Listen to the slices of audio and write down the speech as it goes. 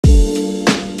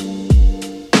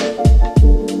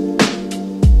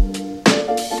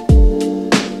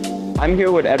I'm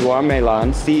here with Edouard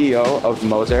Meylan, CEO of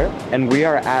Moser, and we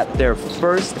are at their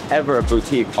first ever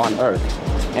boutique on Earth.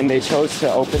 And they chose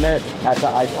to open it at the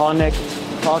iconic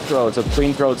crossroads of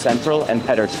Queens Road Central and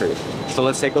Pedder Street. So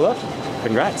let's take a look.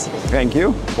 Congrats. Thank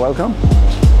you. Welcome.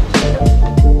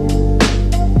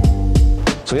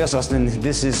 So yes, Austin,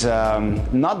 this is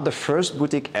not the first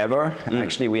boutique ever.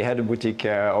 Actually, we had a boutique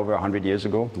over 100 years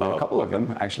ago. A couple of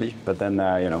them, actually. But then,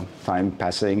 time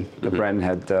passing, the brand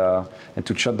had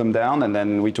to shut them down. And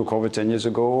then we took over 10 years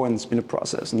ago, and it's been a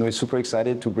process. And we're super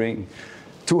excited to bring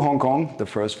to Hong Kong the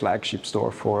first flagship store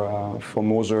for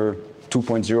Moser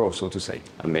 2.0, so to say.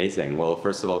 Amazing. Well,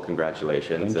 first of all,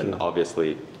 congratulations. And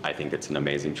obviously, I think it's an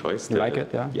amazing choice. You like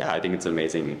it, yeah? Yeah, I think it's an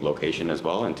amazing location as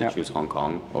well. And to choose Hong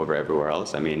Kong over everywhere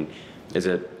else. I mean,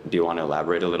 do you want to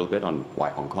elaborate a little bit on why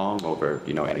Hong Kong over,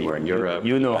 anywhere in Europe?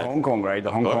 You know Hong Kong, right?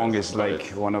 Hong Kong is like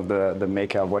one of the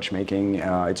mecca of watchmaking.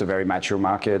 It's a very mature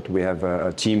market. We have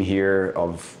a team here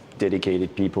of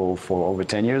dedicated people for over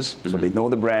 10 years. So they know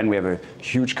the brand. We have a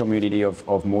huge community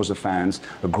of Moser fans,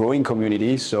 a growing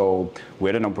community. So we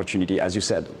had an opportunity, as you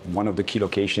said, one of the key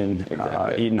locations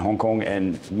in Hong Kong,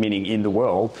 and meaning in the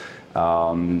world.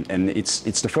 And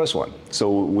it's the first one.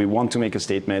 So we want to make a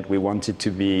statement. We want it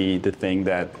to be the thing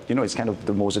that, it's kind of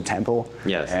the Moser temple.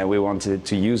 Yes. And we wanted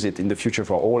to use it in the future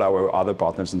for all our other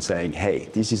partners and saying, hey,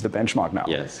 this is the benchmark now.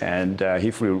 Yes. And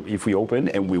if we open,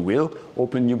 and we will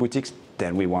open new boutiques,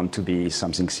 then we want to be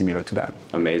something similar to that.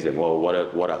 Amazing. Well, what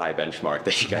a high benchmark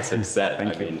that you guys have set.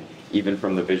 I mean, even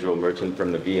from the visual merchant,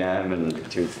 from the VM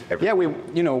and to everything.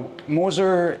 Yeah,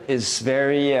 Moser is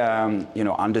very,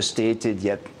 understated,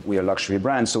 yet we are a luxury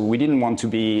brand. So we didn't want to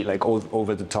be like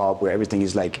over the top where everything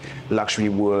is like luxury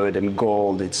wood and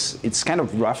gold. It's kind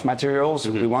of rough materials.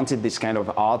 We wanted this kind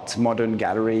of art, modern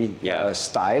gallery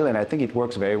style. And I think it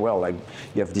works very well. Like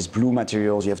you have these blue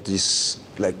materials, you have this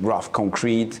like rough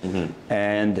concrete,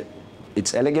 and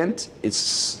it's elegant,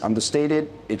 it's understated,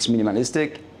 it's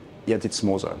minimalistic, yet it's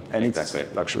Moser, and it's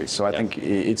luxury. So I think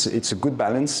it's a good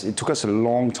balance. It took us a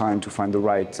long time to find the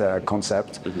right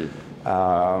concept,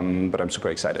 but I'm super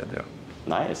excited. Yeah.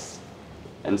 Nice.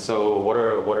 And so what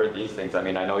are these things? I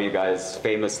mean, I know you guys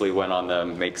famously went on the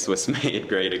Make Swiss Made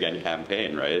Great Again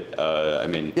campaign, right?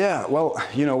 Yeah, well,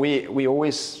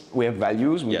 we have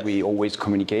values. We always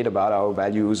communicate about our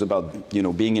values, about,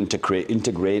 being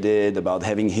integrated, about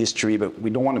having history, but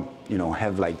we don't want to,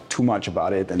 have like too much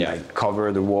about it and like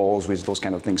cover the walls with those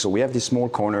kind of things. So we have this small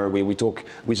corner where we talk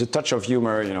with a touch of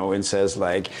humor, and says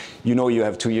like, you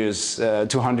have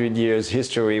 200 years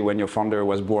history when your founder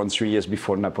was born 3 years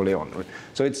before Napoleon.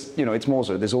 So it's, it's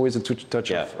Moser. There's always a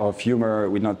touch of humor.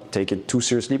 We not take it too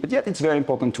seriously, but yet it's very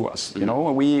important to us.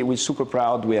 We're super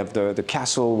proud. We have the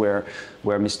castle where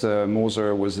Mr.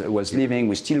 Moser was living.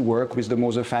 We still work with the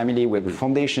Moser family. We have a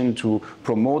foundation to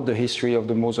promote the history of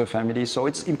the Moser family. So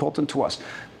it's important to us.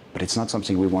 But it's not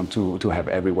something we want to have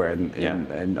everywhere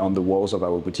and on the walls of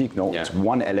our boutique. No, it's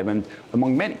one element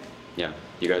among many. Yeah,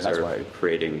 you guys are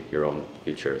creating your own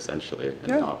future essentially,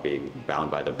 and not being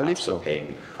bound by the past, so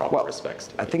paying proper respects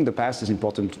to it. I think the past is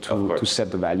important to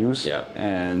set the values. Yeah.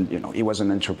 And he was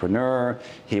an entrepreneur.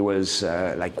 He was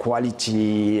like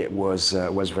quality was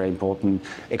very important.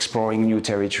 Exploring new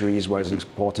territories was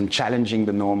important. Challenging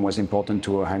the norm was important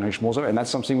to Heinrich Moser, and that's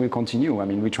something we continue. I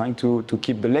mean, we're trying to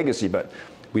keep the legacy, but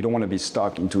we don't want to be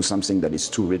stuck into something that is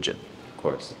too rigid. Of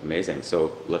course, amazing.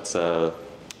 So let's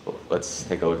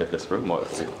take a look at this room.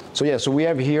 So we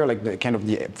have here like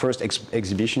the first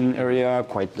exhibition area,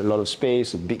 quite a lot of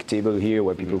space, a big table here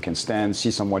where people can stand,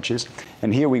 see some watches.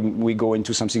 And here we go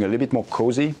into something a little bit more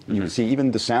cozy. You see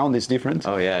even the sound is different.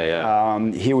 Oh yeah.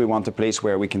 Here we want a place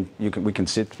where we can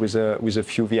sit with a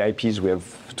few VIPs. We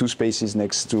have two spaces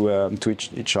next to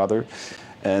each other.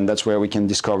 And that's where we can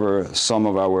discover some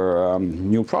of our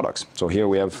new products. So here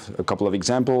we have a couple of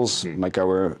examples, like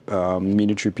our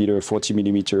minute repeater, 40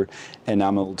 millimeter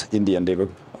enameled in the Endeavor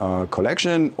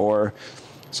collection, or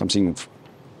something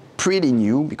pretty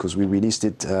new because we released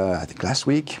it, I think last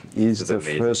week, is the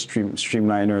first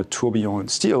streamliner tourbillon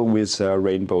steel with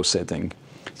rainbow setting.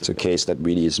 It's a case that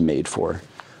really is made for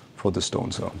the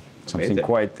stone. So something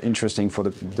quite interesting for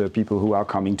the people who are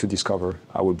coming to discover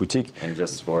our boutique. And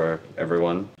just for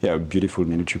everyone. Yeah, beautiful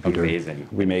miniature repeater. Amazing.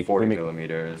 We make 40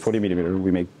 millimeters. 40 millimeter.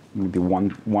 We make maybe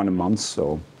one a month.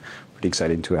 So pretty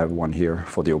excited to have one here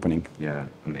for the opening. Yeah,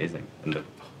 amazing. And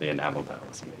the enamel tile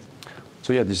is amazing.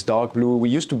 So yeah, this dark blue. We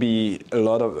used to be a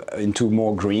lot into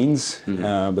more greens,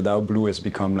 but now blue has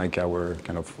become like our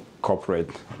kind of corporate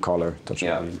color. Touch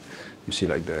of green. You see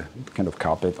like the kind of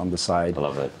carpet on the side. I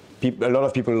love it. a lot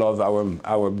of people love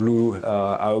our blue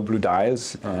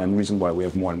dials, and reason why we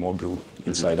have more and more blue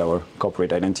inside our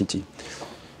corporate identity.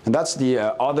 And that's the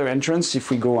other entrance. If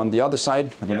we go on the other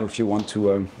side, I don't know if you want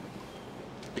to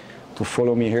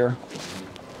follow me here.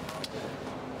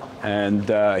 And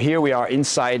here we are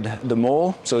inside the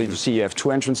mall. So you see you have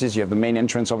two entrances. You have the main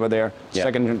entrance over there,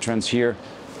 second entrance here.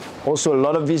 Also a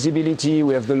lot of visibility.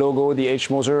 We have the logo, the H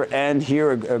Moser, and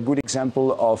here a good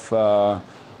example of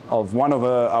one of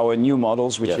our new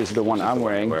models, which is the one I'm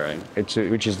wearing.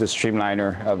 Which is the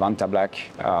Streamliner Vanta Black.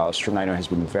 Streamliner has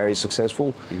been very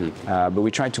successful, but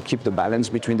we try to keep the balance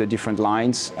between the different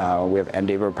lines. We have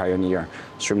Endeavor, Pioneer,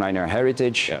 Streamliner,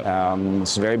 Heritage.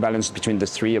 It's very balanced between the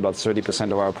three, about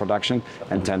 30% of our production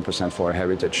and 10% for our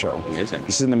Heritage show. Amazing.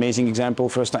 This is an amazing example.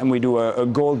 First time we do a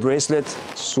gold bracelet,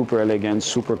 super elegant,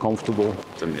 super comfortable,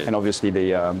 and obviously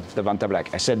the Vanta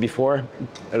Black. I said before,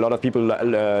 a lot of people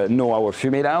know our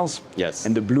Fumé dials. Yes.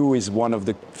 And the blue is one of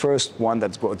the first one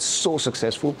that's got so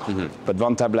successful. But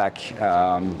Vanta Black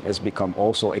has become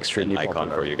also extremely an icon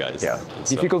popular for you guys. Yeah.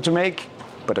 Difficult to make,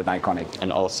 but an iconic.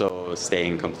 And also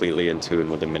staying completely in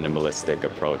tune with the minimalistic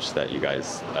approach that you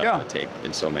guys take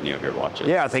in so many of your watches.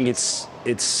 Yeah, I think it's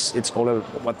all of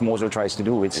what Moser tries to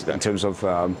do. It's in terms of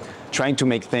trying to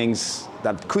make things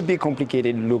that could be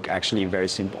complicated look actually very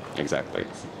simple. Exactly.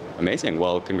 Amazing.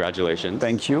 Well, congratulations.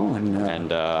 Thank you.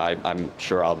 And I'm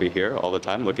sure I'll be here all the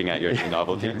time looking at your new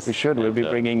novelties. We should. We'll be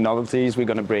bringing novelties. We're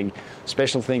going to bring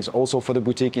special things also for the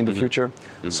boutique in the future.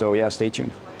 So yeah, stay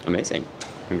tuned. Amazing.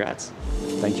 Congrats.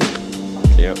 Thank you.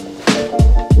 See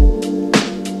you.